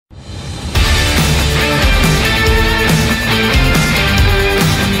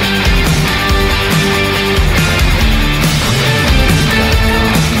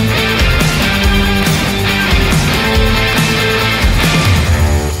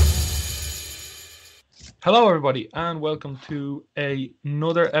Hello, everybody, and welcome to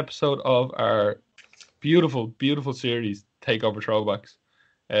another episode of our beautiful, beautiful series, Takeover Throwbacks.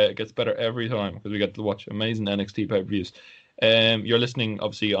 It gets better every time because we get to watch amazing NXT pay-per-views. You're listening,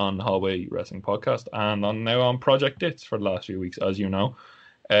 obviously, on Hallway Wrestling Podcast and now on Project Dits for the last few weeks, as you know.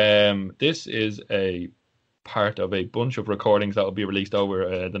 This is a part of a bunch of recordings that will be released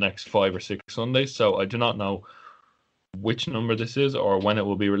over the next 5 or 6 Sundays, so I do not know which number this is or when it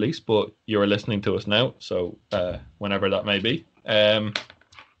will be released, but you're listening to us now, so whenever that may be.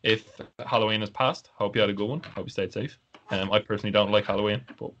 If Halloween has passed, hope you had a good one. Hope you stayed safe. I personally don't like Halloween,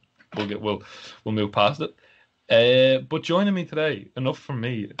 but we'll move past it. But joining me today, enough from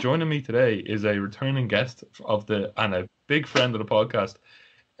me. Joining me today is a returning guest and a big friend of the podcast.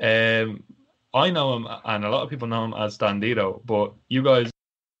 I know him, and a lot of people know him as Standito, but you guys,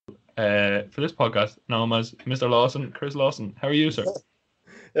 for this podcast, know him as Mr. Lawson, Chris Lawson. How are you, sir?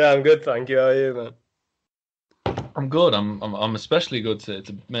 Yeah, I'm good, thank you. How are you, man? I'm good. I'm especially good. It's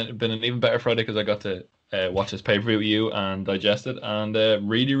been an even better Friday because I got to watch this pay-per-view with you and digest it and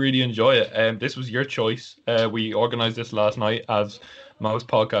really, really enjoy it. This was your choice. We organised this last night, as most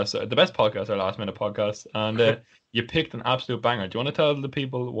podcasts, the best podcasts are last-minute podcasts, and you picked an absolute banger. Do you want to tell the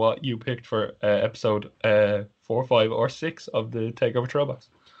people what you picked for episode 4, 5, or 6 of the Takeover Throwbacks?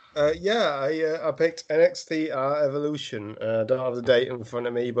 I picked NXT Evolution. I don't have the date in front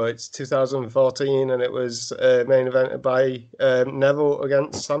of me, but it's 2014, and it was main evented by Neville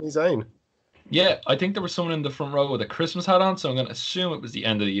against Sami Zayn. Yeah, I think there was someone in the front row with a Christmas hat on, so I'm going to assume it was the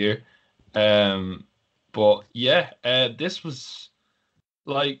end of the year. But yeah, this was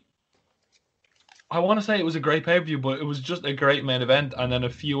like, I want to say it was a great pay-per-view, but it was just a great main event, and then a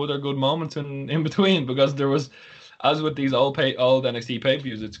few other good moments in between, because there was, as with these old NXT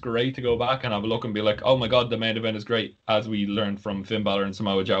pay-per-views, it's great to go back and have a look and be like, oh my god, the main event is great, as we learned from Finn Balor and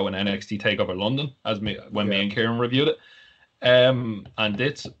Samoa Joe in NXT Takeover London, when me and Kieran reviewed it, and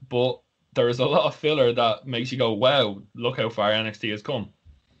Dits. But there is a lot of filler that makes you go, wow, look how far NXT has come.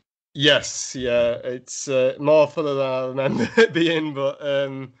 Yes, yeah, it's more filler than I remember it being, but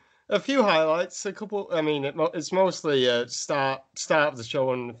a few highlights, a couple. I mean, it's mostly start of the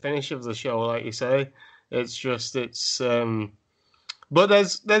show and finish of the show, like you say. It's just but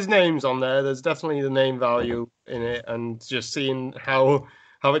there's names on there. There's definitely the name value in it, and just seeing how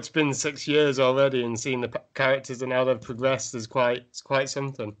it's been 6 years already, and seeing the characters and how they've progressed is quite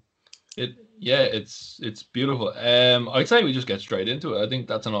something. It's beautiful. I'd say we just get straight into it. I think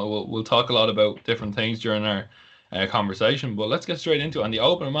that's enough. We'll talk a lot about different things during our conversation, but let's get straight into it. And the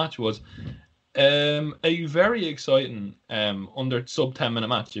opening match was a very exciting under sub 10-minute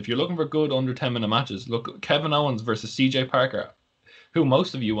match. If you're looking for good under 10-minute matches, look, Kevin Owens versus CJ Parker, who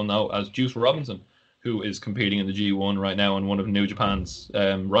most of you will know as Juice Robinson, who is competing in the G1 right now and one of New Japan's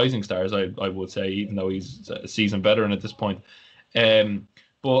rising stars, I would say, even though he's a seasoned veteran at this point.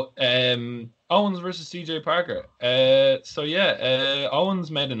 But Owens versus CJ Parker.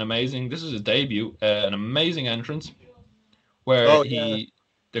 Owens made this is his debut, an amazing entrance where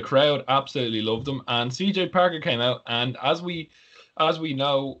the crowd absolutely loved him, and CJ Parker came out, and as we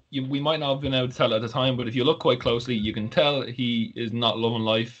know, we might not have been able to tell at the time, but if you look quite closely, you can tell he is not loving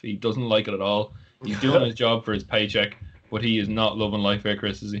life. He doesn't like it at all. He's doing his job for his paycheck, but he is not loving life here,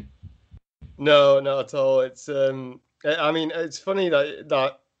 Chris, is he? No, not at all. It's I mean, it's funny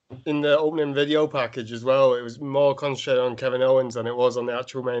that in the opening video package as well, it was more concentrated on Kevin Owens than it was on the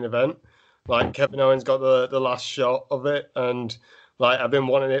actual main event. Like, Kevin Owens got the last shot of it, and like, I've been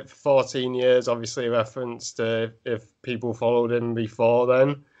wanting it for 14 years, obviously a reference to if people followed him before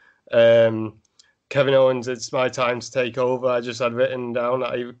then. Kevin Owens, it's my time to take over. I just had written down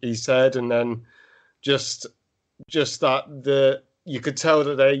that he said, and then just that you could tell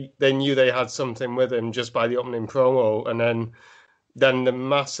that they knew they had something with him just by the opening promo, and then the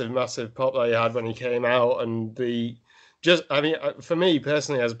massive pop that he had when he came out, and I mean, for me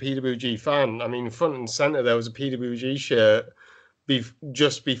personally, as a PWG fan, I mean, front and center there was a PWG shirt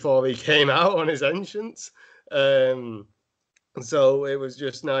just before he came out on his entrance. So it was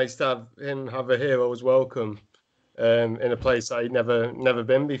just nice to have him have a hero's welcome in a place that he'd never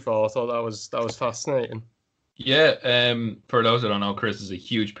been before. I thought that was fascinating. Yeah, for those that don't know, Chris is a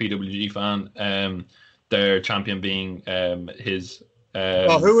huge PWG fan. Their champion being his.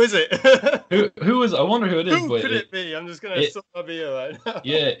 Who is it? who is? I wonder who it is. Who could it be? I'm just gonna stop my beer right now.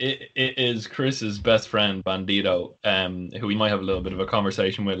 Yeah, it is Chris's best friend Bandito, who we might have a little bit of a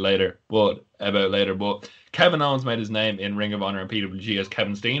conversation with later. But Kevin Owens made his name in Ring of Honor and PWG as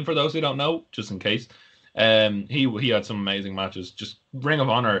Kevin Steen. For those who don't know, just in case, he had some amazing matches. Just Ring of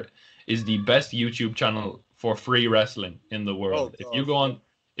Honor is the best YouTube channel for free wrestling in the world. If you go on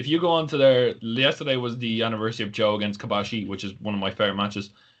if you go on to yesterday was the anniversary of Joe against Kabashi, which is one of my favorite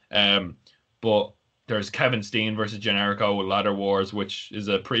matches. But there's Kevin Steen versus Generico with Ladder Wars, which is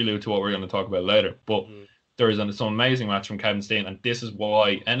a prelude to what we're going to talk about later. But there is some amazing match from Kevin Steen, and this is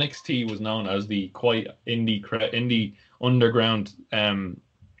why NXT was known as the quite indie underground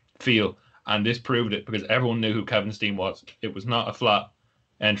feel, and this proved it because everyone knew who Kevin Steen was. It was not a flat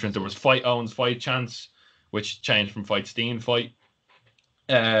entrance. There was Fight Owens, Fight Chance, which changed from Fight Steen, Fight.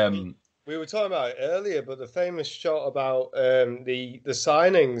 We were talking about it earlier, but the famous shot about the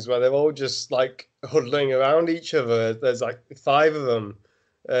signings where they're all just like huddling around each other. There's like 5 of them,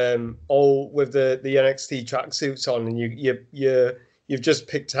 all with the NXT tracksuits on, and you've just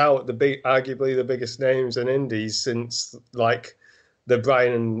picked out arguably the biggest names in indies since like the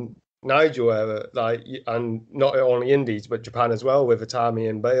Bryan and Nigel era, like, and not only indies but Japan as well with Itami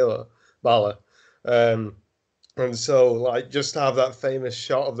and Balor. And so, like, just to have that famous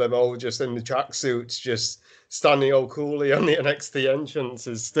shot of them all just in the tracksuits, just standing all coolly on the NXT entrance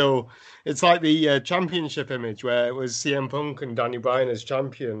is still, it's like the championship image where it was CM Punk and Danny Bryan as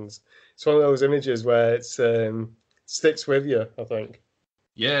champions. It's one of those images where it sticks with you, I think.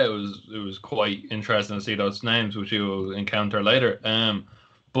 Yeah, it was quite interesting to see those names, which you will encounter later.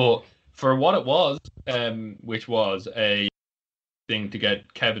 But for what it was, which was a thing to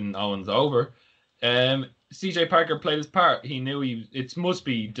get Kevin Owens over, CJ Parker played his part. He knew it must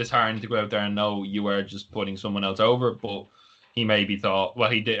be disheartening to go out there and know you are just putting someone else over, but he maybe thought,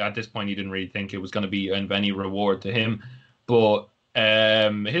 well, he did at this point, he didn't really think it was going to be of any reward to him. But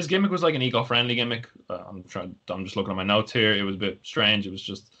his gimmick was like an eco-friendly gimmick. I'm just looking at my notes here. It was a bit strange. It was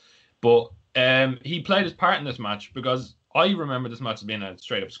just, but he played his part in this match because I remember this match as being a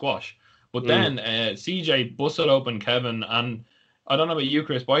straight up squash. But then CJ busted open Kevin, and I don't know about you,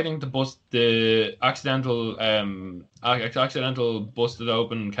 Chris, but I think the accidental busted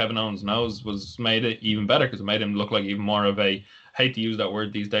open Kevin Owens' nose made it even better because it made him look like even more of a, hate to use that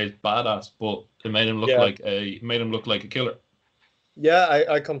word these days, badass, but it made him look like a killer. Yeah,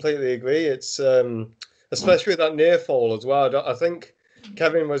 I completely agree. It's especially with that near fall as well. I think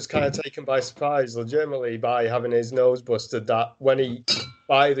Kevin was kind of taken by surprise, legitimately, by having his nose busted. That when he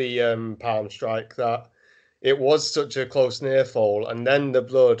by the palm strike, that it was such a close near fall, and then the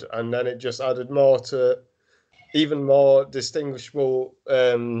blood, and then it just added more to even more distinguishable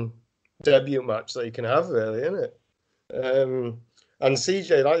debut match that you can have, really, isn't it? And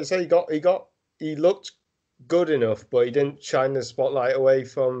CJ, like you say, he looked good enough, but he didn't shine the spotlight away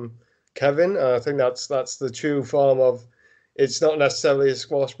from Kevin. And I think that's the true form of. It's not necessarily a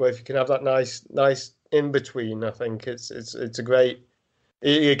squash, but if you can have that nice in between, I think it's a great.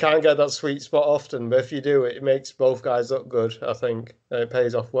 You can't get that sweet spot often, but if you do, it makes both guys look good. I think it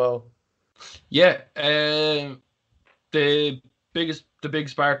pays off well. Yeah, the big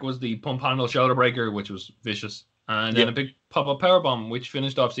spark was the pump handle shoulder breaker, which was vicious, and then a big pop up powerbomb, which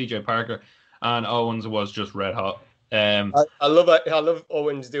finished off CJ Parker, and Owens was just red hot. I love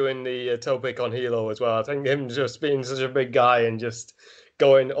Owens doing the toe pick on Hilo as well. I think him just being such a big guy and just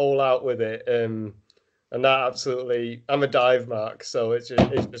going all out with it. And that absolutely, I'm a dive mark, so it's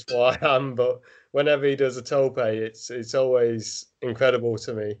just what I am. But whenever he does a tope, it's always incredible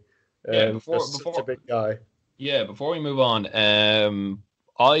to me. Before such a big guy. Yeah, before we move on, I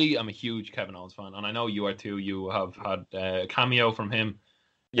am a huge Kevin Owens fan, and I know you are too. You have had a cameo from him.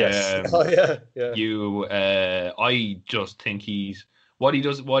 Yes. Yeah. I just think him and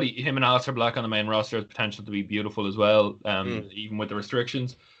Aleister Black on the main roster has potential to be beautiful as well, even with the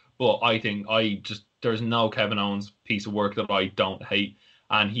restrictions. But I think there's no Kevin Owens piece of work that I don't hate.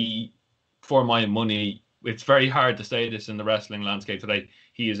 And he, for my money, it's very hard to say this in the wrestling landscape today.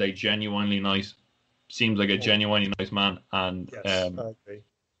 He is seems like a genuinely nice man, and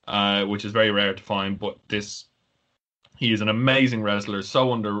which is very rare to find. But he is an amazing wrestler.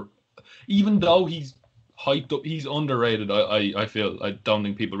 Even though he's hyped up, he's underrated. I feel. I don't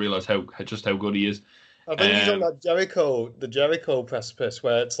think people realize how good he is. I think he's on that the Jericho precipice,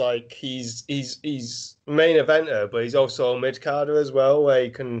 where it's like he's main eventer, but he's also a mid carder as well, where he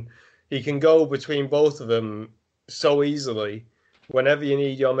can go between both of them so easily. Whenever you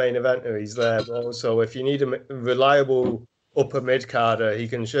need your main eventer, he's there. But also, if you need a reliable upper mid carder, he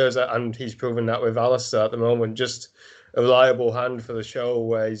can show that, and he's proven that with Aleister at the moment. Just a reliable hand for the show,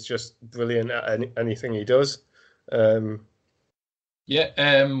 where he's just brilliant at anything he does. What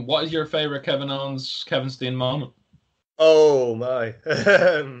is your favorite Kevin Steen moment? Oh my,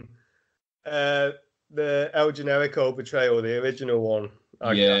 the El Generico betrayal, the original one.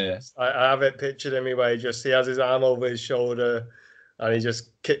 I have it pictured anyway. Just he has his arm over his shoulder, and he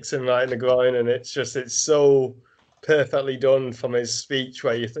just kicks him right in the groin, and it's so perfectly done from his speech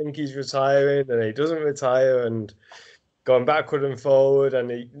where you think he's retiring and he doesn't retire and going backward and forward and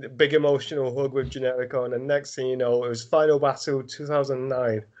the big emotional hug with Generico. And then next thing you know, it was Final Battle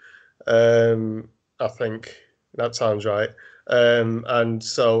 2009. I think that sounds right. And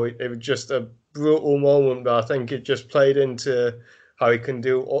so it was just a brutal moment, but I think it just played into how he can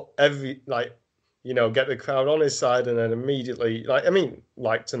do every, like, get the crowd on his side and then immediately, like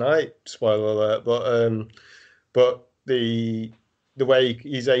tonight, spoiler alert, but the way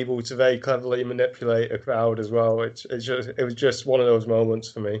he's able to very cleverly manipulate a crowd as well, it was just one of those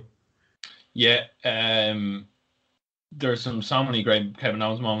moments for me. Yeah, there's so many great Kevin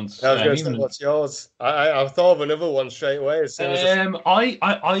Owens moments. I was going to say, what's yours? I thought of another one straight away as soon as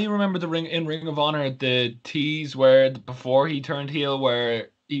I remember the Ring of Honor, the tease where before he turned heel, where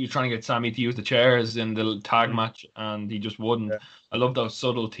he was trying to get Sammy to use the chairs in the tag match and he just wouldn't. Yeah. I love those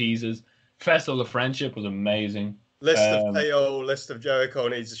subtle teases. Festival of Friendship was amazing. List of KO, List of Jericho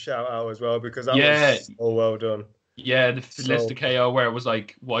needs a shout out as well because that was so well done. Yeah, the List of KO where it was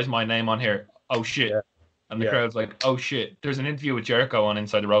like, why is my name on here? Oh shit. Yeah. And the crowd's like, oh shit. There's an interview with Jericho on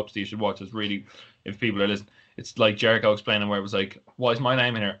Inside the Ropes that you should watch. It's really, if people are listening, it's like Jericho explaining where it was like, why is my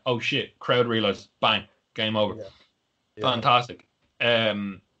name in here? Oh shit. Crowd realized, bang, game over. Yeah. Fantastic.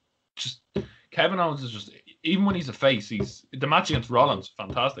 Just Kevin Owens is just, even when he's a face, the match against Rollins,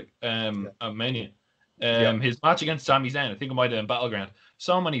 fantastic. At Mania. His match against Sami Zayn, I think it might have been Battleground.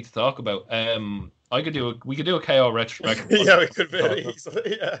 So many to talk about. We could do a KO retrospective. Yeah, we could very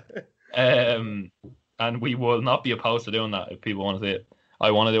easily. Yeah. And we will not be opposed to doing that if people want to see it. I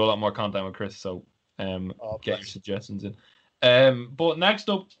want to do a lot more content with Chris, so get your suggestions in. But next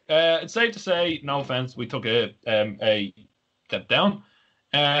up, it's safe to say, no offense, we took a step down.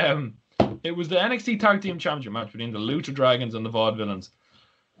 It was the NXT Tag Team Championship match between the Lucha Dragons and the Vaudevillains.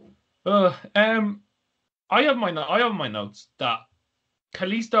 I have my notes that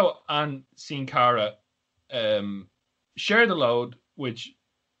Kalisto and Sin Cara share the load, which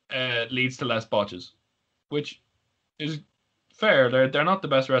leads to less botches, which is fair. They're not the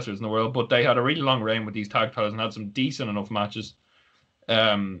best wrestlers in the world, but they had a really long reign with these tag titles and had some decent enough matches.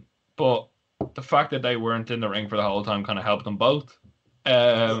 But the fact that they weren't in the ring for the whole time kind of helped them both.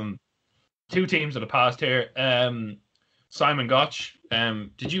 Two teams of the past here. Simon Gotch.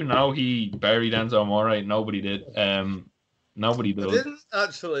 Did you know he buried Enzo Amore? Nobody did. Nobody does. I didn't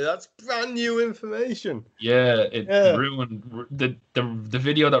actually. That's brand new information. Yeah, it ruined the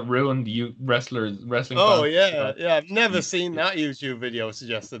video that ruined you wrestling. Oh fans. Yeah. I've never seen that YouTube video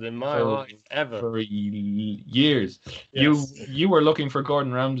suggested in my life ever for years. Yes. You were looking for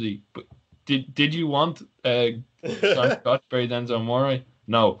Gordon Ramsay, but did you want Simon Gotch buried Enzo Amore?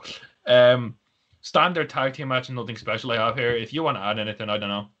 No. Standard tag team match, nothing special I have here. If you want to add anything, I don't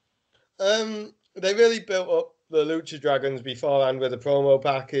know. They really built up the Lucha Dragons beforehand with a promo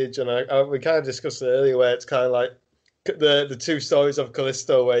package, and we kind of discussed it earlier, where it's kind of like the two stories of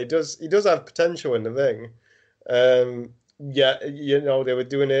Kalisto, where he does have potential in the ring. They were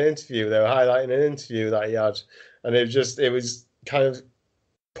doing an interview, they were highlighting an interview that he had, and it was kind of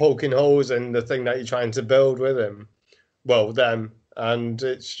poking holes in the thing that you're trying to build with him. Well, them, and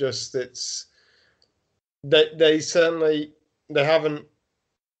they haven't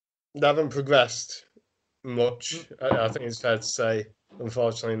progressed much. I think it's fair to say,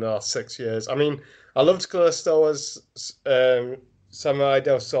 unfortunately, in the last 6 years. I mean, I loved Kalisto as Samurai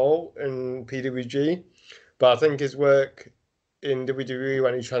del Sol in PWG, but I think his work in WWE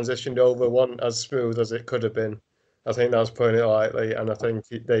when he transitioned over wasn't as smooth as it could have been. I think that's putting it lightly, and I think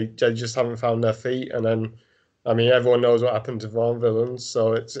they just haven't found their feet. And then, I mean, everyone knows what happened to Vaudevillains,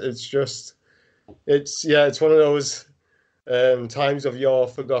 so it's one of those times of your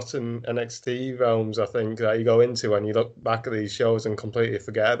forgotten NXT realms, I think, that you go into when you look back at these shows and completely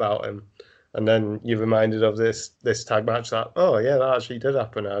forget about him, and then you're reminded of this tag match that, oh yeah, that actually did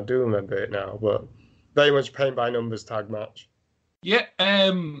happen. I do remember it now, but very much paint by numbers tag match. Yeah,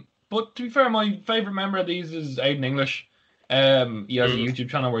 but to be fair, my favourite member of these is Aiden English. He has a YouTube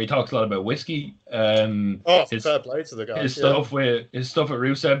channel where he talks a lot about whiskey. Fair play to the guy. His stuff at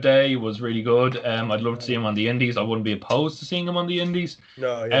Rusev Day was really good. I'd love to see him on the Indies. I wouldn't be opposed to seeing him on the Indies.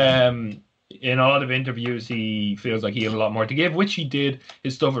 No. Yeah. In a lot of interviews, he feels like he had a lot more to give, which he did.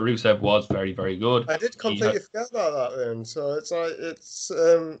 His stuff at Rusev was very, very good. I did completely forget about that then. So it's like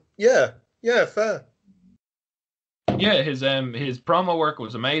fair. Yeah, his promo work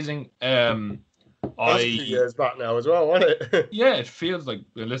was amazing. That's a few years back now as well, wasn't it? Yeah, it feels like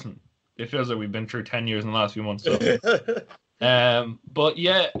we've been through 10 years in the last few months. So. But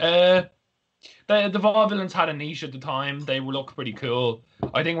yeah, the Vaudevillains had a niche at the time. They looked pretty cool.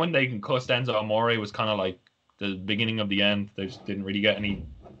 I think when they concussed Enzo Amore was kind of like the beginning of the end. They just didn't really get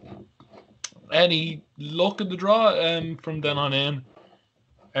any luck at the draw from then on in.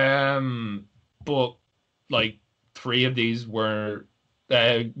 But like 3 of these were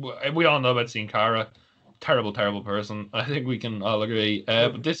we all know about Sin Cara. Terrible person. I think we can all agree.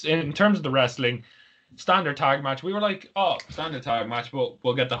 But this, in terms of the wrestling, standard tag match, we were like, oh, standard tag match, but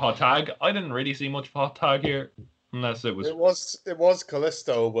we'll get the hot tag. I didn't really see much hot tag here, unless it was. It was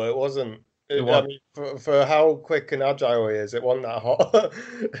Callisto, but it wasn't. It was. I mean, for how quick and agile he is, it wasn't that hot,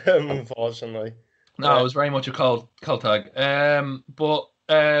 unfortunately. No, it was very much a cold tag. But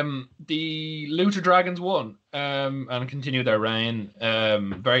the Lucha Dragons won and continued their reign.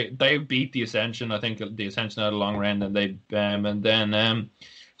 They beat the Ascension. I think the Ascension had a long reign, and the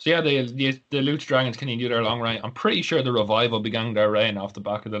Lucha Dragons continued their long reign. I'm pretty sure the Revival began their reign off the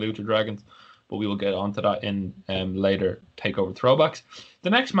back of the Lucha Dragons, but we will get onto that in later Takeover Throwbacks. The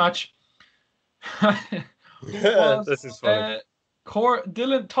next match. This is funny. Ty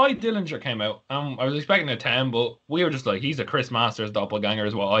Dillinger came out. I was expecting a 10, but we were just like, he's a Chris Masters doppelganger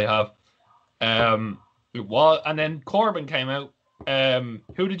is what I have. It was, and then Corbin came out.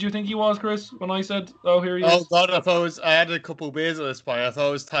 Who did you think he was, Chris? When I said, "Oh, here he is"? Oh God, I had a couple of beers at this point. I thought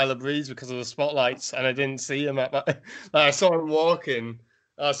it was Tyler Breeze because of the spotlights, and I didn't see him I saw him walking.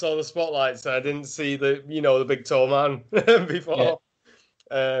 I saw the spotlights, and I didn't see the big tall man before.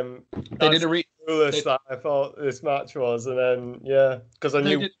 Yeah. They did that I thought this match was, and then because I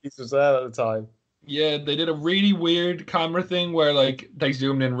knew he was there at the time. Yeah, they did a really weird camera thing where like they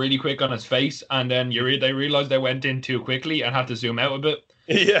zoomed in really quick on his face, and then they realized they went in too quickly and had to zoom out a bit.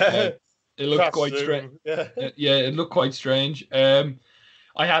 Yeah, it looked quite strange. Yeah, it looked quite strange.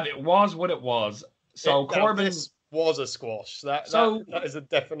 It was what it was. So Corbin was a squash. That is a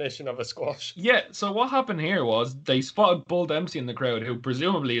definition of a squash. Yeah, so what happened here was they spotted Bull Dempsey in the crowd, who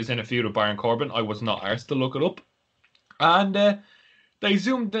presumably is in a feud with Baron Corbin. I was not arsed to look it up. And they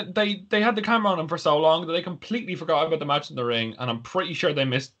zoomed, they had the camera on him for so long that they completely forgot about the match in the ring, and I'm pretty sure they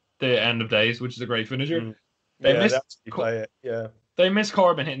missed the end of days, which is a great finisher. They missed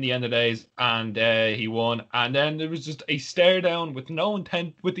Corbin hitting the end of days, and he won. And then there was just a stare down with no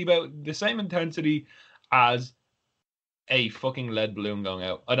intent, with about the same intensity as a fucking lead balloon going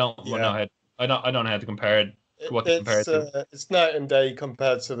out. I don't know how to compare it. It's night and day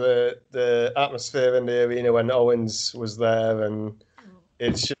compared to the atmosphere in the arena when Owens was there, and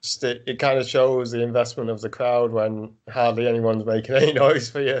it's just it kind of shows the investment of the crowd when hardly anyone's making any noise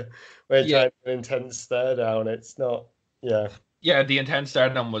for you. When you're trying an intense stare down, it's not. Yeah, the intense stare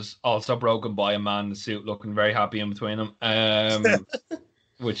down was also broken by a man in the suit looking very happy in between them,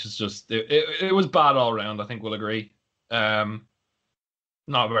 which is just it was bad all around. I think we'll agree. Not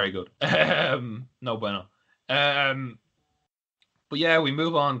very good. No bueno. But yeah, we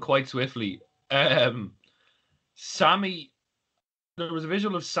move on quite swiftly. Sammy, there was a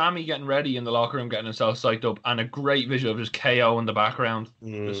visual of Sammy getting ready in the locker room, getting himself psyched up, and a great visual of just KO in the background,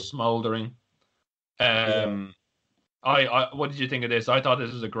 just smoldering. What did you think of this? I thought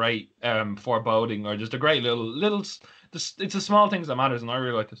this was a great foreboding, or just a great little. It's the small things that matters, and I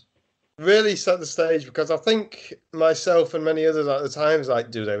really like this. Really set the stage, because I think myself and many others at the time like,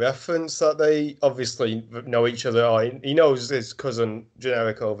 do they reference that they obviously know each other, or he knows his cousin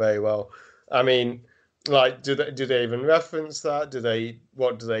Generico very well. I mean, like, do they even reference that?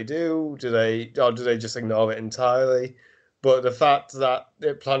 What do they do? Do they just ignore it entirely? But the fact that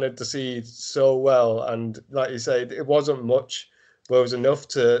it planted the seed so well, and like you said, it wasn't much, but it was enough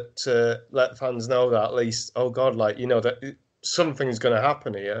to let fans know that at least, oh God, like, that something's going to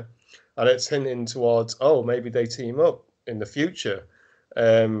happen here. And it's hinting towards, maybe they team up in the future.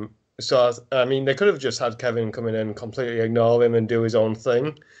 So, I mean, they could have just had Kevin come in and completely ignore him and do his own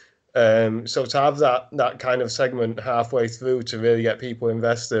thing. So to have that kind of segment halfway through to really get people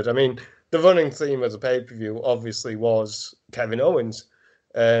invested. I mean, the running theme of the pay-per-view obviously was Kevin Owens.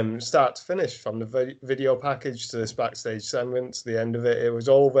 Start to finish, from the video package to this backstage segment to the end of it. It was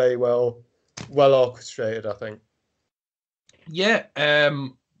all very well orchestrated, I think. Yeah,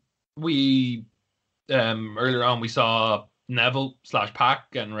 we earlier on we saw Neville /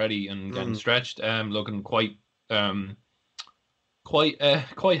 Pac getting ready and getting stretched, looking quite hench.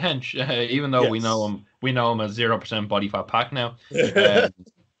 Even though we know him as 0% body fat Pac now.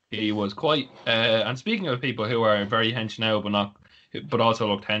 He was quite. And speaking of people who are very hench now, but also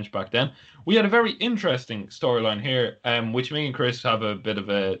looked hench back then, we had a very interesting storyline here, which me and Chris have a bit of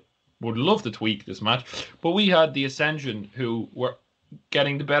would love to tweak this match, but we had the Ascension, who were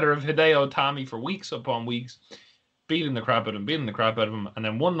getting the better of Hideo Itami for weeks upon weeks, beating the crap out of him, and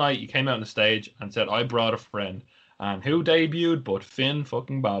then one night he came out on the stage and said, I brought a friend. And who debuted but Finn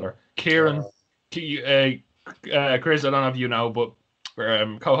fucking Balor? Chris, I don't know if you know, but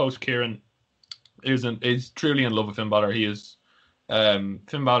co-host Kieran is truly in love with Finn Balor. He is Finn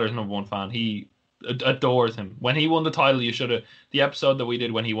Balor's #1 fan. He adores him. When he won the title, you should have. The episode that we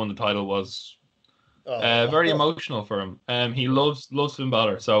did when he won the title was very emotional for him. He loves Finn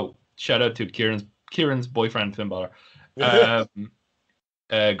Balor. So shout out to Kieran's boyfriend Finn Balor.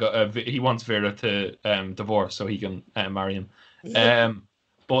 He wants Vera to divorce so he can marry him.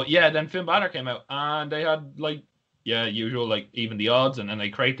 But yeah, then Finn Balor came out and they had usual even the odds, and then they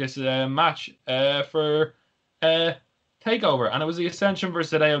create this match for Takeover, and it was the Ascension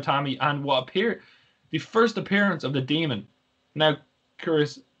versus Hideo Itami, and what appeared the first appearance of the Demon. Now,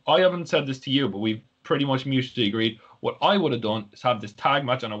 Chris, I haven't said this to you, but we've pretty much mutually agreed. What I would have done is have this tag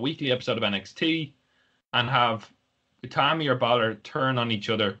match on a weekly episode of NXT, and have Itami or Balor turn on each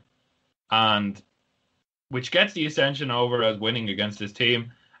other, and which gets the Ascension over as winning against this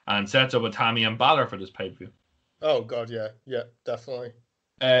team, and sets up Itami and Balor for this pay-per-view. Oh God, yeah, definitely.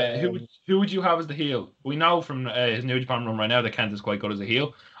 Who would you have as the heel? We know from his New Japan run right now that Kent is quite good as a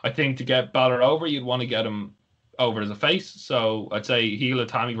heel. I think to get Balor over, you'd want to get him over as a face. So I'd say heel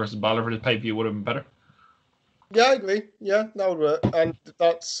Itami versus Balor for this pay-per-view would have been better. Yeah, I agree. Yeah, that would work. And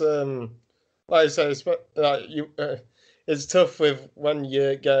that's like I say, it's tough with when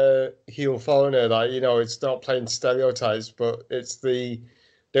you get a heel foreigner. It's not playing stereotypes, but it's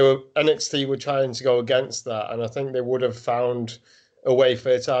NXT were trying to go against that, and I think they would have found a way for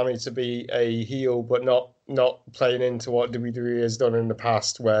Itami to be a heel, but not playing into what WWE has done in the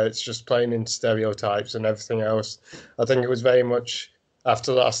past, where it's just playing into stereotypes and everything else. I think it was very much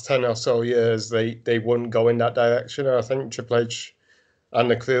after the last 10 or so years, they wouldn't go in that direction. And I think Triple H and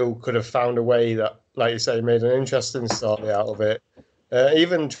the crew could have found a way that, like you say, made an interesting story out of it.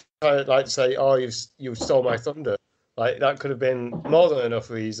 Even try to say, "Oh, you stole my thunder." That could have been more than enough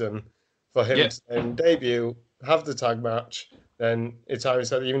reason for him to debut, have the tag match. Then Itami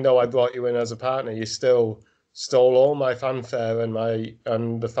said, "Even though I brought you in as a partner, you still stole all my fanfare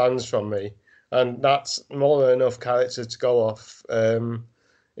and the fans from me." And that's more than enough character to go off,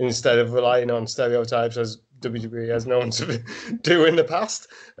 instead of relying on stereotypes as WWE has known to do in the past.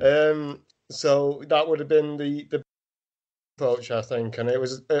 So that would have been the approach, I think. And it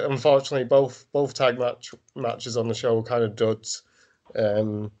was, unfortunately, both tag matches on the show were kind of duds.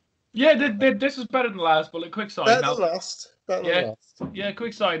 This is better than last, but a quick side note.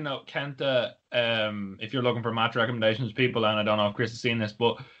 Quick side note, Kenta, if you're looking for match recommendations, people, and I don't know if Chris has seen this,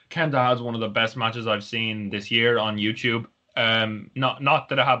 but Kenta has one of the best matches I've seen this year on YouTube. Not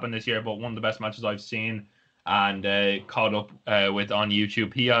that it happened this year, but one of the best matches I've seen and caught up with on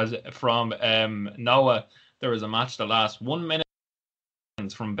YouTube. He has, from Noah, there is a match that lasts 1 minute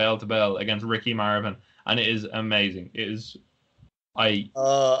from bell to bell against Ricky Marvin, and it is amazing. It is...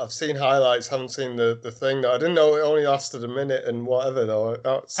 I've seen highlights, haven't seen the thing. I didn't know it only lasted a minute and whatever,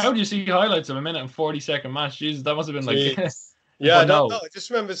 though. How do you see highlights of a minute and 40-second match? Jesus, that must have been like... Yeah, I don't know. I just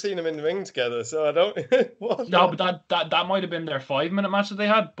remember seeing them in the ring together, so I don't... No, but that might have been their 5-minute match that they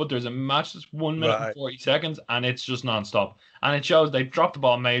had, but there's a match that's 1 minute and 40 seconds, and it's just non-stop. And it shows they dropped the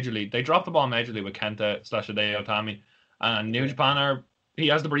ball majorly. They dropped the ball majorly with Kenta / Hideo Itami. And New Japan he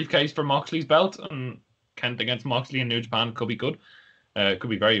has the briefcase for Moxley's belt, and Kenta against Moxley in New Japan could be good. Could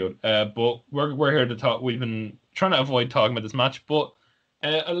be very good. But we're here to talk. We've been trying to avoid talking about this match, but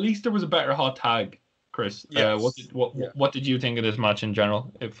at least there was a better hot tag, Chris. Yes. What did you think of this match in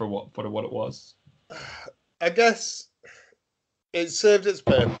general, for what it was? I guess it served its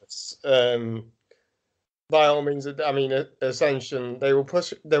purpose. By all means, I mean, Ascension. They were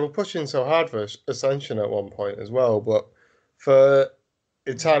pushing so hard for Ascension at one point as well, but for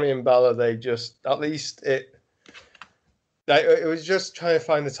Itami and Balor, they just, at least it was just trying to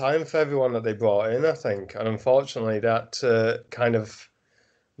find the time for everyone that they brought in, I think. And unfortunately, that kind of,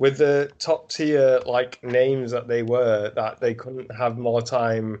 with the top tier names that they were, that they couldn't have more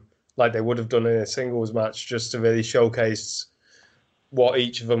time like they would have done in a singles match just to really showcase what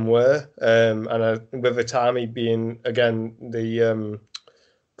each of them were. And with Itami being, again, the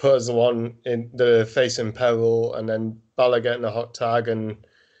put as the one in the face in peril, and then Balor getting a hot tag, and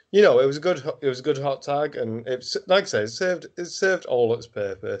it was a good hot tag, and it's, like I say, it served all its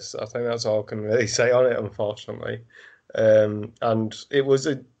purpose. I think that's all I can really say on it, unfortunately. And it was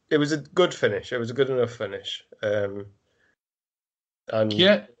a good finish. It was a good enough finish.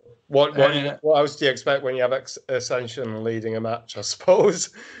 What else do you expect when you have Ascension leading a match, I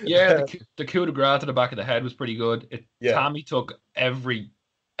suppose? Yeah, the coup de grace to the back of the head was pretty good. Tommy took every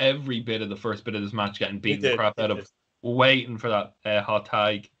bit of the first bit of this match getting beaten the crap out of, waiting for that hot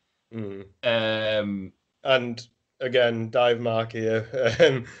tag. And again, dive mark here.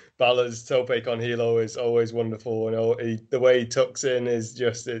 Balor's tope con hilo is always wonderful, the way he tucks in is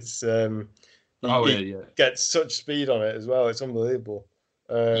just he Yeah. gets such speed on it as well. It's unbelievable.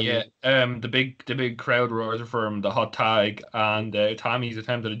 Yeah, the big crowd roars for him, the hot tag, and Tommy's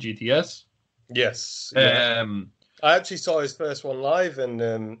attempt at a GTS. Yes, yeah. Um, I actually saw his first one live in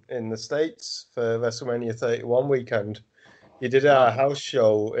the States for WrestleMania 31 weekend. He did a house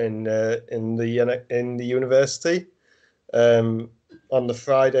show in the university on the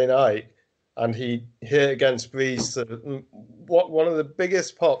Friday night, and he hit against Breeze. One of the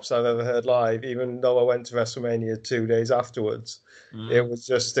biggest pops I've ever heard live. Even though I went to WrestleMania 2 days afterwards, it was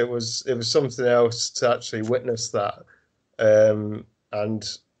something else to actually witness that, and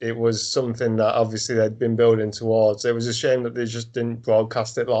it was something that obviously they'd been building towards. It was a shame that they just didn't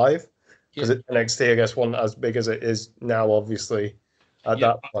broadcast it live because yeah, NXT, I guess, wasn't as big as it is now, obviously, at yeah.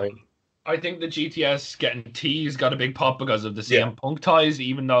 that point. I think the GTS getting teased got a big pop because of the Yeah. CM Punk ties,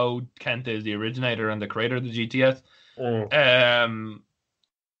 even though Kenta is the originator and the creator of the GTS.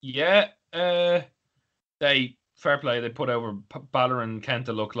 Yeah, they fair play. They put over Balor and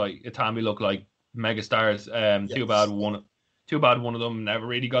Kenta look like Itami look like megastars. Yes. Too bad one of them never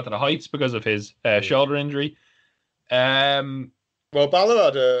really got to the heights because of his shoulder injury. Well, Balor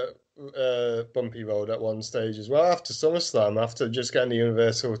had a bumpy road at one stage as well after SummerSlam, after just getting the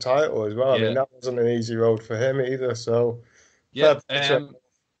Universal title as well. I mean, that wasn't an easy road for him either. So, yeah,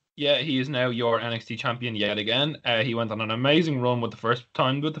 yeah, he is now your NXT champion yet again. He went on an amazing run with the first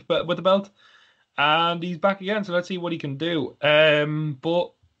time with the belt, and he's back again. So let's see what he can do.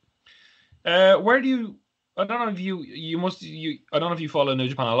 But where do you? I don't know if I don't know if you follow New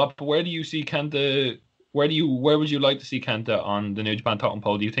Japan a lot, but where do you see Kenta? Where would you like to see Kenta on the New Japan totem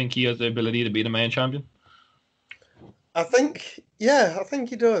pole? Do you think he has the ability to be the main champion? I think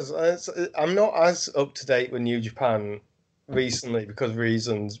he does. I'm not as up to date with New Japan recently because of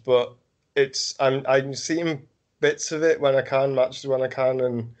reasons, but I'm seeing bits of it when I can, matches when I can,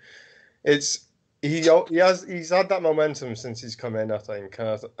 and he's had that momentum since he's come in, I think,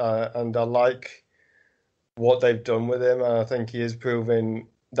 and I like what they've done with him, and I think he is proving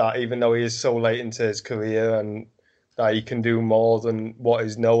that even though he is so late into his career and that he can do more than what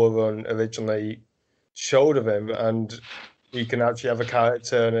his Noah run originally showed of him, and he can actually have a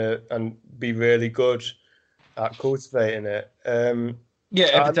character and be really good at cultivating it.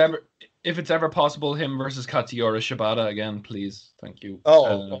 If it's ever possible, him versus Katsuyori Shibata again, please. Thank you.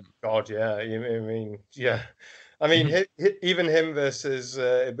 Oh God, yeah. I mean, even him versus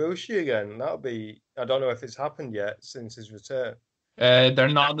Ibushi again. That'll be. I don't know if it's happened yet since his return. They're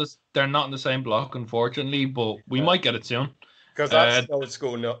not in the same block, unfortunately, but we might get it soon. Because that's old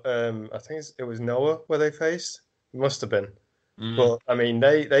school. I think it was Noah where they faced. It must have been. But I mean,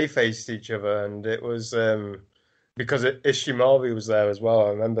 they faced each other, and it was because Ishimori was there as well. I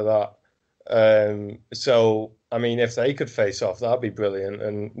remember that. So I mean, if they could face off, that'd be brilliant.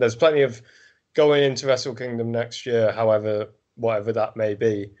 And there's plenty of going into Wrestle Kingdom next year. However, whatever that may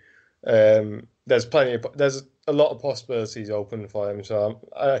be, there's a lot of possibilities open for him. So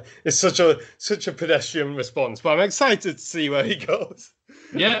it's such a pedestrian response, but I'm excited to see where he goes.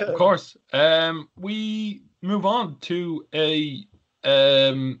 Yeah, of course. We move on to a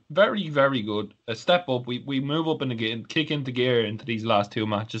very, very good step up. We move up in the game, kick into gear into these last two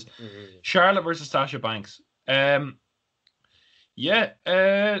matches. Charlotte versus Sasha Banks.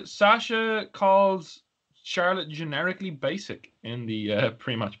 Sasha calls Charlotte generically basic in the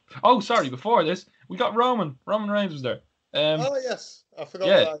pre-match. Oh, sorry, before this, we got Roman. Roman Reigns was there. Oh, yes. I forgot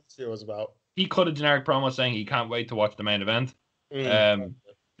what that interview was about. He cut a generic promo saying he can't wait to watch the main event.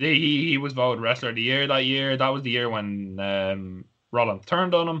 He was voted Wrestler of the Year that year. That was the year when Rollins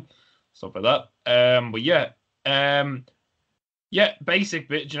turned on him. Stuff like that. Basic,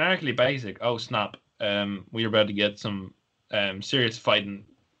 bit generically basic. Oh, snap. We're about to get some serious fighting.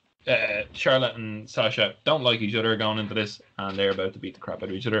 Charlotte and Sasha don't like each other going into this, and they're about to beat the crap out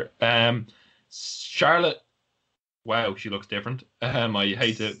of each other. Charlotte, wow, she looks different. I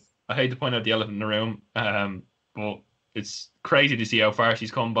hate to point out the elephant in the room, but it's crazy to see how far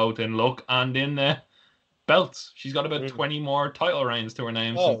she's come both in look and in belts. She's got about 20 more title reigns to her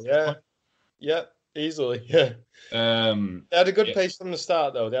name. Oh, yeah, easily, yeah. They had a good pace from the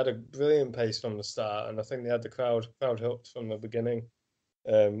start, though. They had a brilliant pace from the start, and I think they had the crowd hooked from the beginning,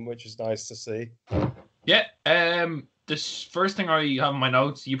 which is nice to see. Yeah, this first thing I have in my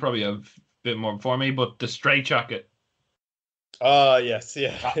notes, you probably have a bit more for me, but the straight jacket. Oh, yes,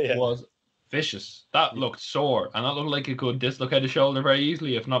 yeah. That was vicious. That looked sore, and that looked like it could dislocate the shoulder very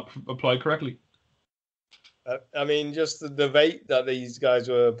easily if not applied correctly. I mean, just the rate that these guys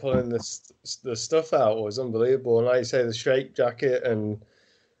were pulling the stuff out was unbelievable. And like you say, the straight jacket and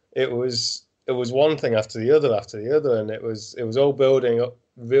it was one thing after the other, and it was all building up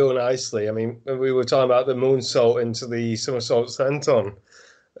real nicely. I mean, we were talking about the moonsault into the somersault senton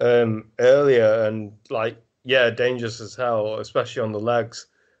earlier, and like, yeah, dangerous as hell, especially on the legs.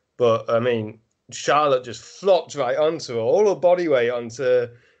 But I mean, Charlotte just flopped right onto her, all her body weight onto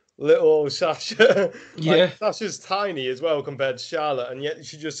little old Sasha. Like Yeah, Sasha's tiny as well compared to Charlotte, and yet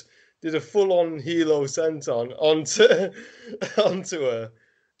she just did a full-on helo senton onto onto her.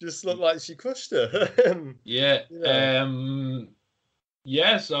 Just looked like she crushed her. yeah. Yeah.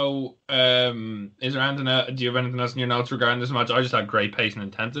 Yeah, so is there anything do you have anything else in your notes regarding this match? I just had great pace and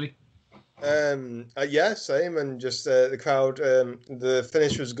intensity. Yeah, same, and just the crowd. The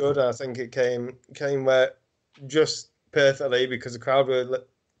finish was good. I think it came where just perfectly because the crowd were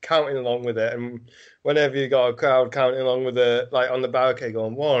counting along with it, and whenever you got a crowd counting along with it, like on the barricade,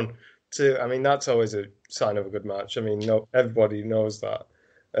 going one, two. I mean, that's always a sign of a good match. I mean, no, everybody knows that.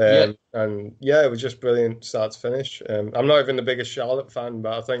 Yeah, And yeah, it was just brilliant start to finish. I'm not even the biggest Charlotte fan,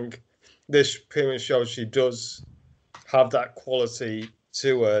 but I think this pretty much shows she does have that quality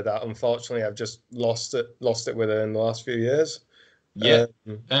to her that unfortunately I've just lost it with her in the last few years. yeah.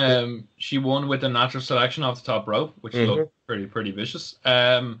 Um, yeah. She won with a natural selection off the top rope, which Mhm. looked pretty vicious.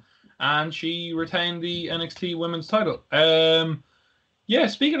 And she retained the NXT Women's title. Yeah,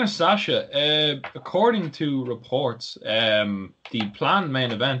 speaking of Sasha, according to reports, the planned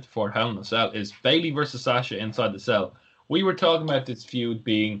main event for Hell in a Cell is Bayley versus Sasha inside the cell. We were talking about this feud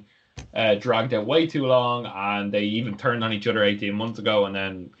being dragged out way too long, and they even turned on each other 18 months ago and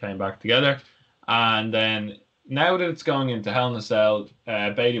then came back together. And then now that it's going into Hell in a Cell,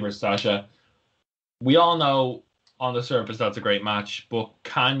 Bayley versus Sasha, we all know on the surface that's a great match, but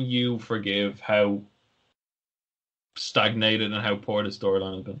can you forgive how stagnated and how poor the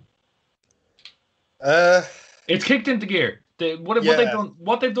storyline has been? Uh, It's kicked into gear. yeah.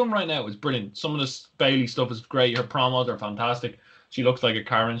 What they've done right now is brilliant. Some of this Bailey stuff is great. Her promos are fantastic. She looks like a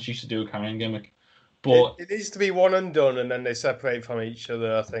Karen. She should do a Karen gimmick. But It needs to be one and done, and then they separate from each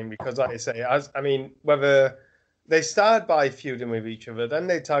other. I think because, like I say, as I mean, whether they started by feuding with each other, then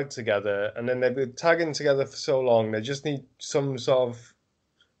they tagged together, and then they've been tagging together for so long, they just need some sort of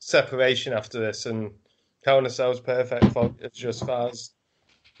separation after this. And Hell in a Cell's perfect for it's just far as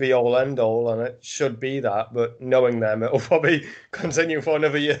be all end all, and it should be that. But knowing them, it'll probably continue for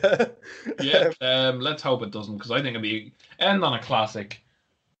another year. yeah, let's hope it doesn't because I think it'd be end on a classic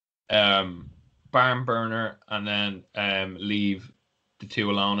um, barn burner and then leave the two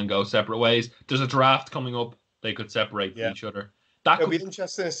alone and go separate ways. There's a draft coming up. They could separate Yeah. each other. That It'll be could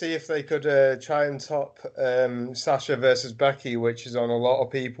interesting to see if they could try and top Sasha versus Becky, which is on a lot of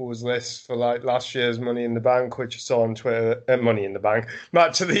people's lists for like last year's Money in the Bank, which I saw on Twitter. Money in the Bank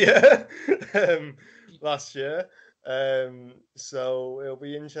match of the year last year. So it'll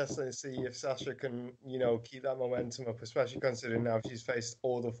be interesting to see if Sasha can, keep that momentum up, especially considering now she's faced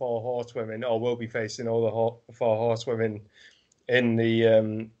all the four horsewomen, or will be facing all the four horsewomen in the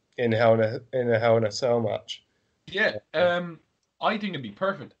in a Hell in a Cell match. yeah. I think it'd be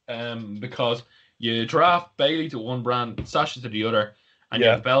perfect. Because you draft Bailey to one brand, Sasha to the other, and you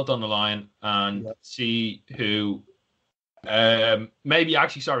have Yeah, the belt on the line, and yeah, see who. Maybe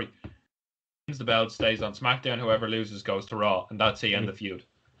actually, sorry, wins the belt stays on SmackDown. Whoever loses goes to Raw, and that's the end of the feud.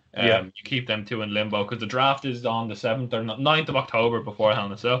 yeah. You keep them two in limbo because the draft is on the 7th or 9th of October before Hell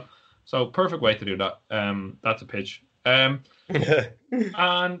in a Cell. So perfect way to do that. That's a pitch. And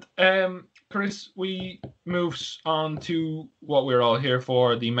Chris, we move on to what we're all here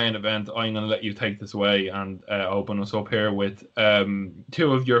for, the main event. I'm going to let you take this away and open us up here with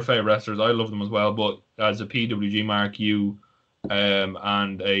two of your favorite wrestlers. I love them as well, but as a PWG mark, you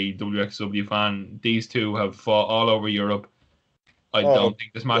and a WXW fan, these two have fought all over Europe. I Oh don't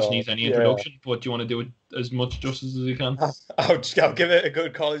think this match God, needs any yeah. introduction, but do you want to do it as much justice as you can? I'll give it a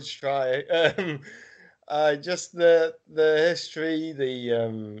good college try. Just the history,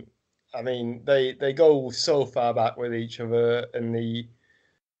 I mean, they go so far back with each other, and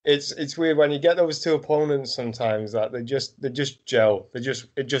it's weird when you get those two opponents sometimes that they just gel.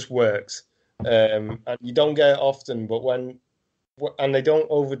 It just works, and you don't get it often, but and they don't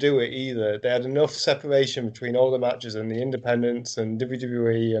overdo it either. They had enough separation between all the matches and the independents and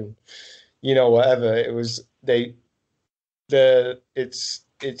WWE and whatever. It was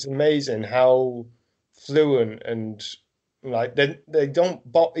it's amazing how fluent and like they don't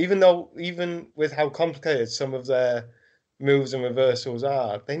even with how complicated some of their moves and reversals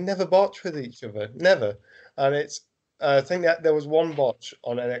are, they never botch with each other, never. And it's I think that there was one botch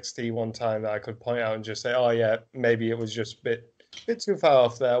on NXT one time that I could point out and just say, oh yeah, maybe it was just a bit too far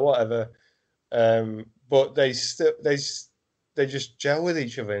off there, whatever. But they just gel with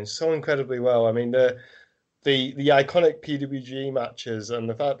each other and so incredibly well. I mean, the iconic PWG matches and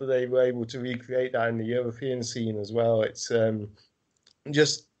the fact that they were able to recreate that in the European scene as well. It's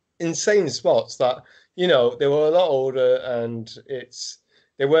just insane spots that they were a lot older and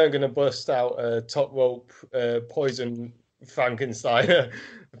they weren't going to bust out a top rope poison Frankenstein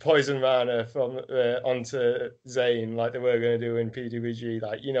poison Rana from onto Zayn like they were going to do in PWG.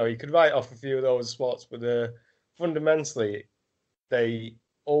 Like you could write off a few of those spots, but fundamentally they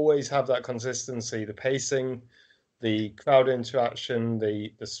always have that consistency, the pacing, the crowd interaction,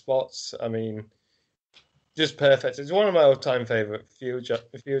 the spots. I mean, just perfect. It's one of my all-time favorite feuds.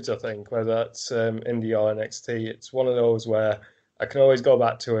 I think, whether that's Indie or NXT. It's one of those where I can always go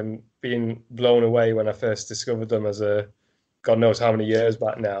back to and being blown away when I first discovered them as a God knows how many years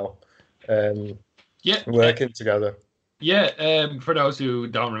back now. Working together. Yeah, for those who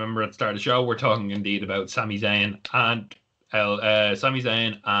don't remember at the start of the show, we're talking indeed about Sami Zayn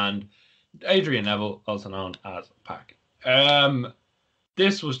and Adrian Neville, also known as Pac.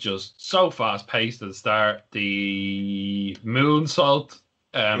 This was just so fast paced at the start. The moonsault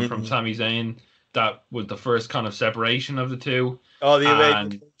from Sami Zayn, that was the first kind of separation of the two. Oh, the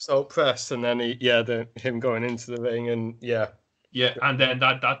moonsault press, and then him going into the ring, and yeah, and then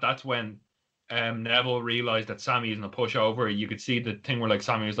that's when Neville realized that Sami isn't a pushover. You could see the thing where like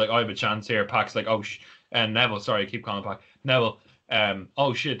Sami was like, "I have a chance here." Pac's like, "Oh, and Neville, sorry, I keep calling Pac. Neville,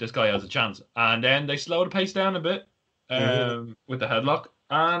 oh shit, this guy has a chance." And then they slow the pace down a bit with the headlock,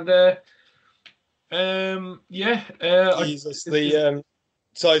 and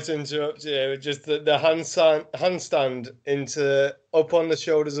sorry to interrupt you. Just the handstand into up on the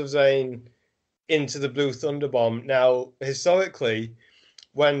shoulders of Zayn into the Blue Thunder Bomb. Now, historically,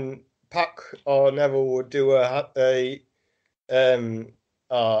 when Pac or Neville would do a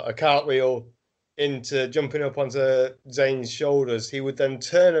cartwheel into jumping up onto Zayn's shoulders, he would then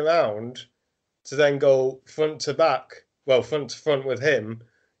turn around to then go front to front with him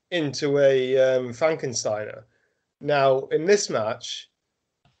into a Frankensteiner. Now, in this match,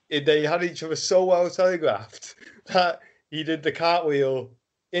 they had each other so well telegraphed that he did the cartwheel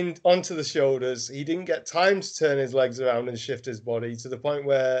onto the shoulders. He didn't get time to turn his legs around and shift his body to the point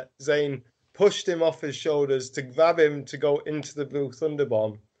where Zayn pushed him off his shoulders to grab him to go into the Blue Thunder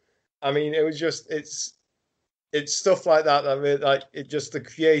Bomb. I mean, it was just it's stuff like that really, just the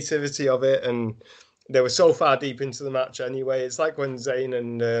creativity of it, and they were so far deep into the match anyway. It's like when Zayn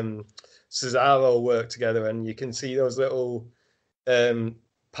and Cesaro work together, and you can see those little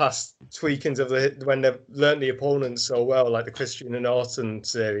past tweakings of when they've learned the opponents so well, like the Christian and Orton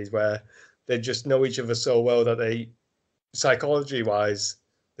series, where they just know each other so well that they, psychology-wise,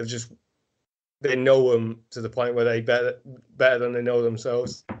 they know them to the point where they better than they know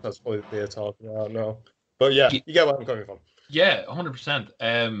themselves. That's probably what they're talking about now. But yeah, you get where I'm coming from. Yeah, 100%.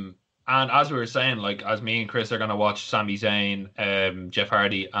 And as we were saying, like, as me and Chris are going to watch Sami Zayn, Jeff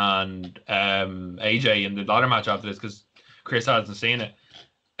Hardy, and AJ in the ladder match after this, because Chris hasn't seen it,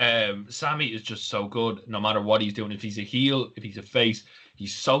 Sami is just so good no matter what he's doing. If he's a heel, if he's a face,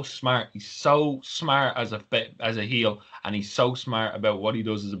 he's so smart. He's so smart as a heel, and he's so smart about what he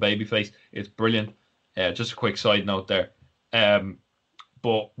does as a babyface. It's brilliant. Just a quick side note there.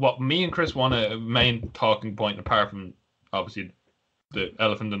 But what me and Chris want a main talking point, apart from obviously the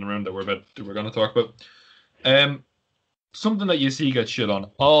elephant in the room that we're going to talk about, something that you see get shit on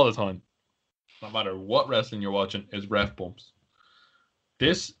all the time, no matter what wrestling you're watching, is ref bumps.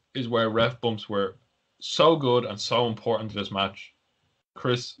 This is where ref bumps were so good and so important to this match.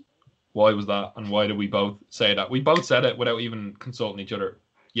 Chris, why was that, and why did we both say that? We both said it without even consulting each other.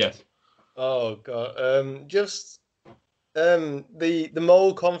 Yes. Oh god, just the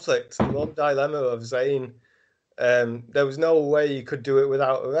moral conflict, the moral dilemma of Zayn. There was no way you could do it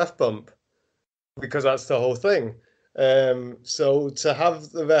without a ref bump, because that's the whole thing. So to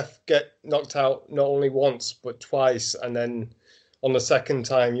have the ref get knocked out not only once but twice, and then on the second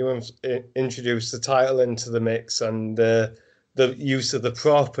time you introduce the title into the mix, and the use of the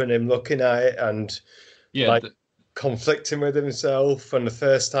prop and him looking at it and conflicting with himself. And the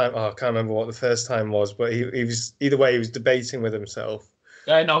first time, I can't remember what the first time was, but he was either way, he was debating with himself.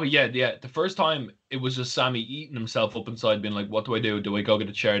 The first time it was just Sami eating himself up inside, being like, "What do I do? Do I go get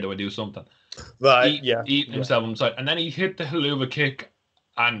a chair? Do I do something?" Right, eating himself inside, and then he hit the haluva kick,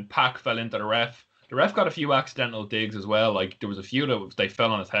 and Pac fell into the ref. The ref got a few accidental digs as well. Like, there was a few that they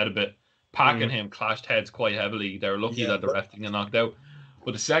fell on his head a bit. Pac and him clashed heads quite heavily. They were lucky that the ref didn't get knocked out.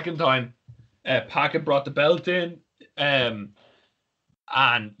 But the second time, Pac had brought the belt in, and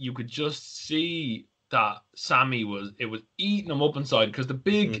you could just see that Sami was eating him up inside, because the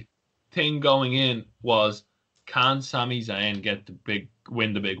big thing going in was, can Sami Zayn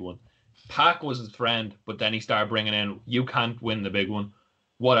win the big one? Pac was his friend, but then he started bringing in, you can't win the big one.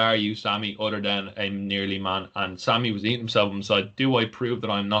 What are you, Sami, other than a nearly man? And Sami was eating himself inside. Do I prove that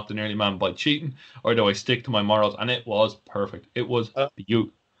I'm not the nearly man by cheating, or do I stick to my morals? And it was perfect. It was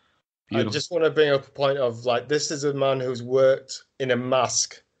beautiful. I just want to bring up a point of like, this is a man who's worked in a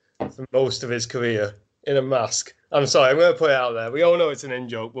mask for most of his career. In a mask. I'm sorry, I'm going to put it out there. We all know it's an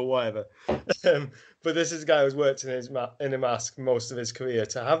in-joke, but whatever. But this is a guy who's worked in a mask most of his career.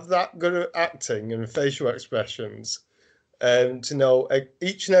 To have that good at acting and facial expressions, to know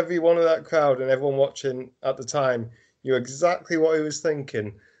each and every one of that crowd and everyone watching at the time knew exactly what he was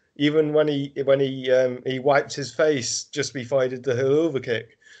thinking. Even when he wiped his face just before he did the hula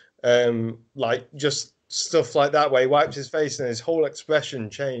kick, like just stuff like that, where he wiped his face and his whole expression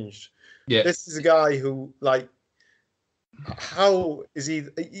changed. Yeah, this is a guy who, like, how is he?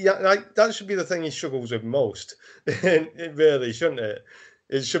 Yeah, like that should be the thing he struggles with most. It really shouldn't it?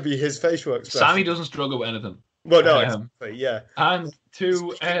 It should be his facial expression. Sami doesn't struggle with anything. Well, no, exactly, yeah. And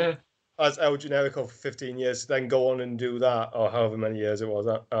to as El Generico for 15 years, to then go on and do that, or however many years it was,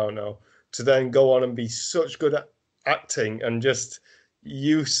 I don't know, to then go on and be such good at acting and just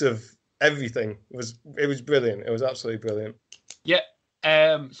use of everything, it was brilliant. It was absolutely brilliant. Yeah.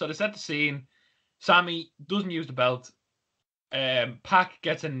 So to set the scene, Sami doesn't use the belt. Pac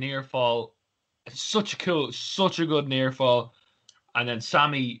gets a near fall. It's such a good near fall. And then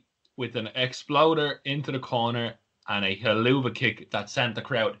Sami with an exploder into the corner and a haluva kick that sent the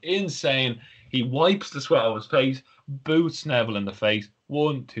crowd insane. He wipes the sweat off his face, boots Neville in the face.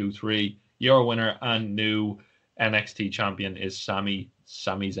 1, 2, 3. Your winner and new NXT champion is Sami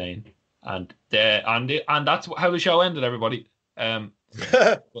Zayn. And that's how the show ended, everybody.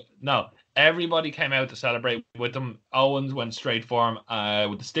 No, everybody came out to celebrate with him. Owens went straight for him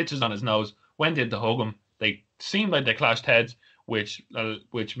with the stitches on his nose, went in to hug him. They seemed like they clashed heads, which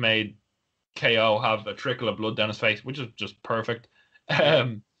made KO have a trickle of blood down his face, which is just perfect.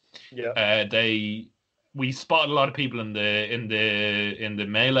 We spotted a lot of people in the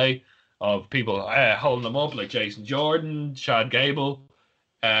melee of people holding them up, like Jason Jordan, Chad Gable,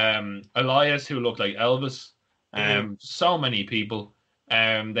 Elias, who looked like Elvis. So many people.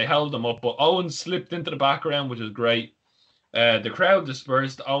 They held them up, but Owens slipped into the background, which was great. The crowd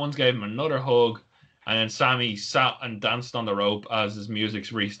dispersed. Owens gave him another hug, and then Sami sat and danced on the rope as his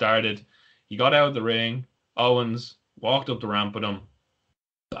music's restarted. He got out of the ring. Owens walked up the ramp with him.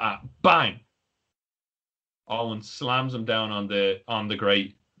 Bang! Owens slams him down on the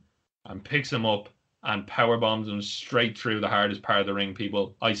grate and picks him up and power bombs him straight through the hardest part of the ring.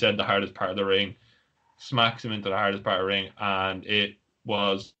 People, I said the hardest part of the ring. Smacks him into the hardest part of the ring, and it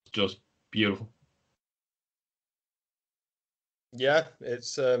was just beautiful. Yeah,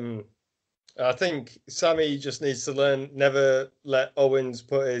 it's I think Sami just needs to learn never let Owens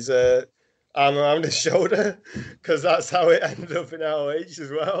put his arm around his shoulder, because that's how it ended up in ROH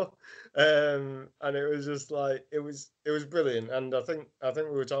as well. And it was just like it was brilliant. And I think we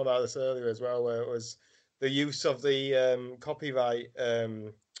were talking about this earlier as well, where it was the use of the copyright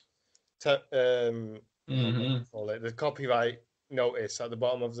the copyright notice at the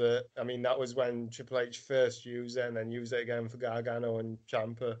bottom of the. I mean, that was when Triple H first used it, and then used it again for Gargano and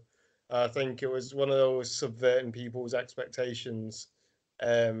Ciampa. I think it was one of those subverting people's expectations,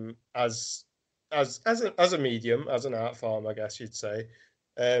 as a medium, as an art form, I guess you'd say,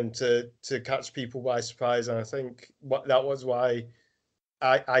 to catch people by surprise. And I think that was why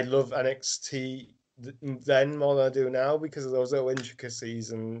I love NXT then more than I do now, because of those little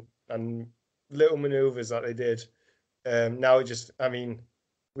intricacies and little maneuvers that they did. Now it just, I mean,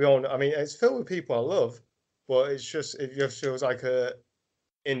 it's filled with people I love, but it just feels like a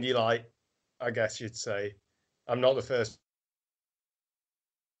indie light, I guess you'd say. I'm not the first,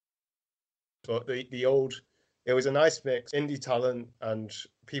 but the old, it was a nice mix, indie talent and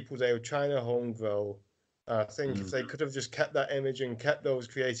people they were trying to home grow. I think if they could have just kept that image and kept those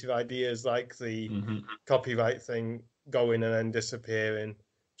creative ideas, like the copyright thing going and then disappearing,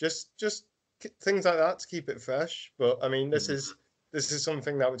 just things like that to keep it fresh. But I mean, this is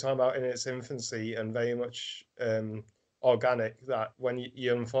something that we're talking about in its infancy and very much organic. That when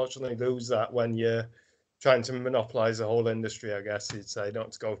you unfortunately lose that when you're trying to monopolize the whole industry, I guess you'd say,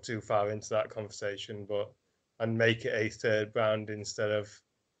 not to go too far into that conversation, and make it a third brand instead of,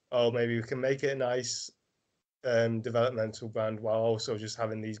 maybe we can make it a nice developmental brand while also just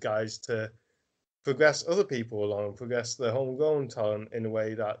having these guys to progress other people along, progress the homegrown talent in a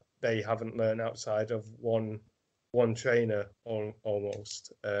way that they haven't learned outside of one trainer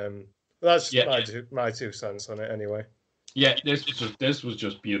almost. That's just my 2 cents on it anyway. Yeah, this was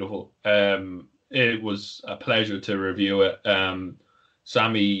just beautiful. It was a pleasure to review it.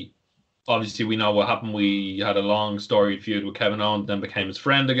 Sammy, obviously, we know what happened. We had a long storied feud with Kevin Owens, then became his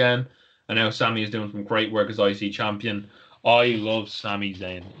friend again. And now Sammy is doing some great work as IC champion. I love Sami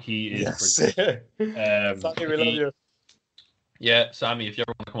Zayn. He is. Yes. Sammy, we love you. Yeah, Sammy, if you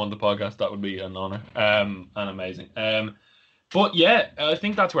ever want to come on the podcast, that would be an honor. And amazing. But yeah, I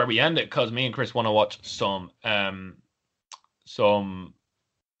think that's where we end it because me and Chris want to watch some more Sami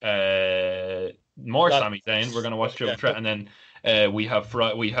Zayn. We're going to watch Triple Threat, and then we have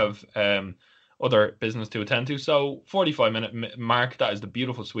other business to attend to. So 45-minute mark, that is the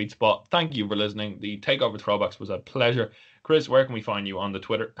beautiful sweet spot. Thank you for listening. The Takeover Throwbacks was a pleasure. Chris, where can we find you on the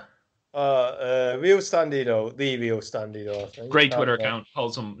Twitter? Real Standito, the Real Standito, I think. Great Twitter account,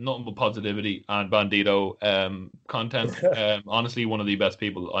 wholesome, nothing but positivity and Bandito content. Honestly, one of the best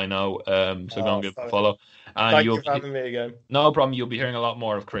people I know. So go and give it a follow. And Thank you for having me again. No problem. You'll be hearing a lot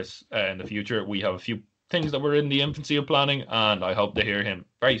more of Chris in the future. We have a few things that we're in the infancy of planning, and I hope to hear him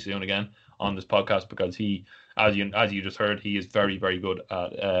very soon again on this podcast because he, as you just heard, he is very, very good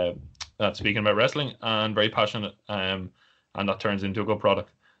at speaking about wrestling and very passionate, and that turns into a good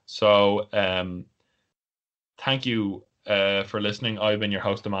product. So, thank you for listening. I've been your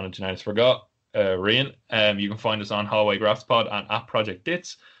host, the man of Genetics Forgot, Rian. You can find us on Hallway Graphs Pod and at Project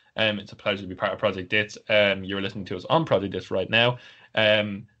Dits. It's a pleasure to be part of Project Dits. You're listening to us on Project Dits right now.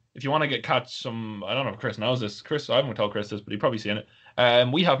 If you want to catch some, I don't know if Chris knows this. Chris, I haven't told Chris this, but he's probably seen it.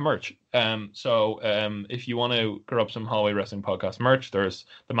 We have merch. So if you want to grab some Hallway Wrestling Podcast merch, there's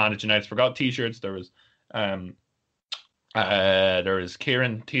the Man of Genetics Forgot t-shirts. There is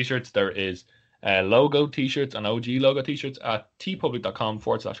Kieran t-shirts. There is logo t-shirts and OG logo t-shirts at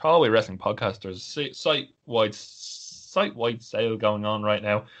tpublic.com/Hallway Wrestling Podcast. There's a site-wide sale going on right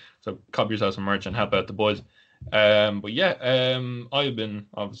now. So copy yourself some merch and help out the boys. But yeah, I've been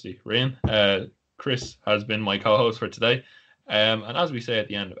obviously Rian. Chris has been my co-host for today. And as we say at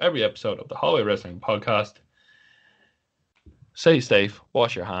the end of every episode of the Hallway Wrestling Podcast, stay safe,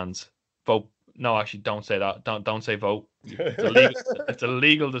 wash your hands, vote. No, actually, don't say that. Don't say vote. It's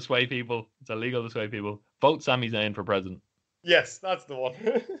illegal to sway people. Vote Sami Zayn for president. Yes, that's the one.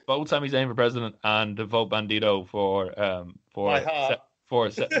 Vote Sami Zayn for president and vote Bandito for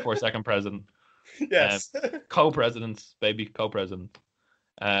second president. Yes. Co-presidents, baby, co-president.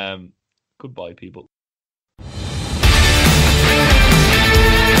 Goodbye, people.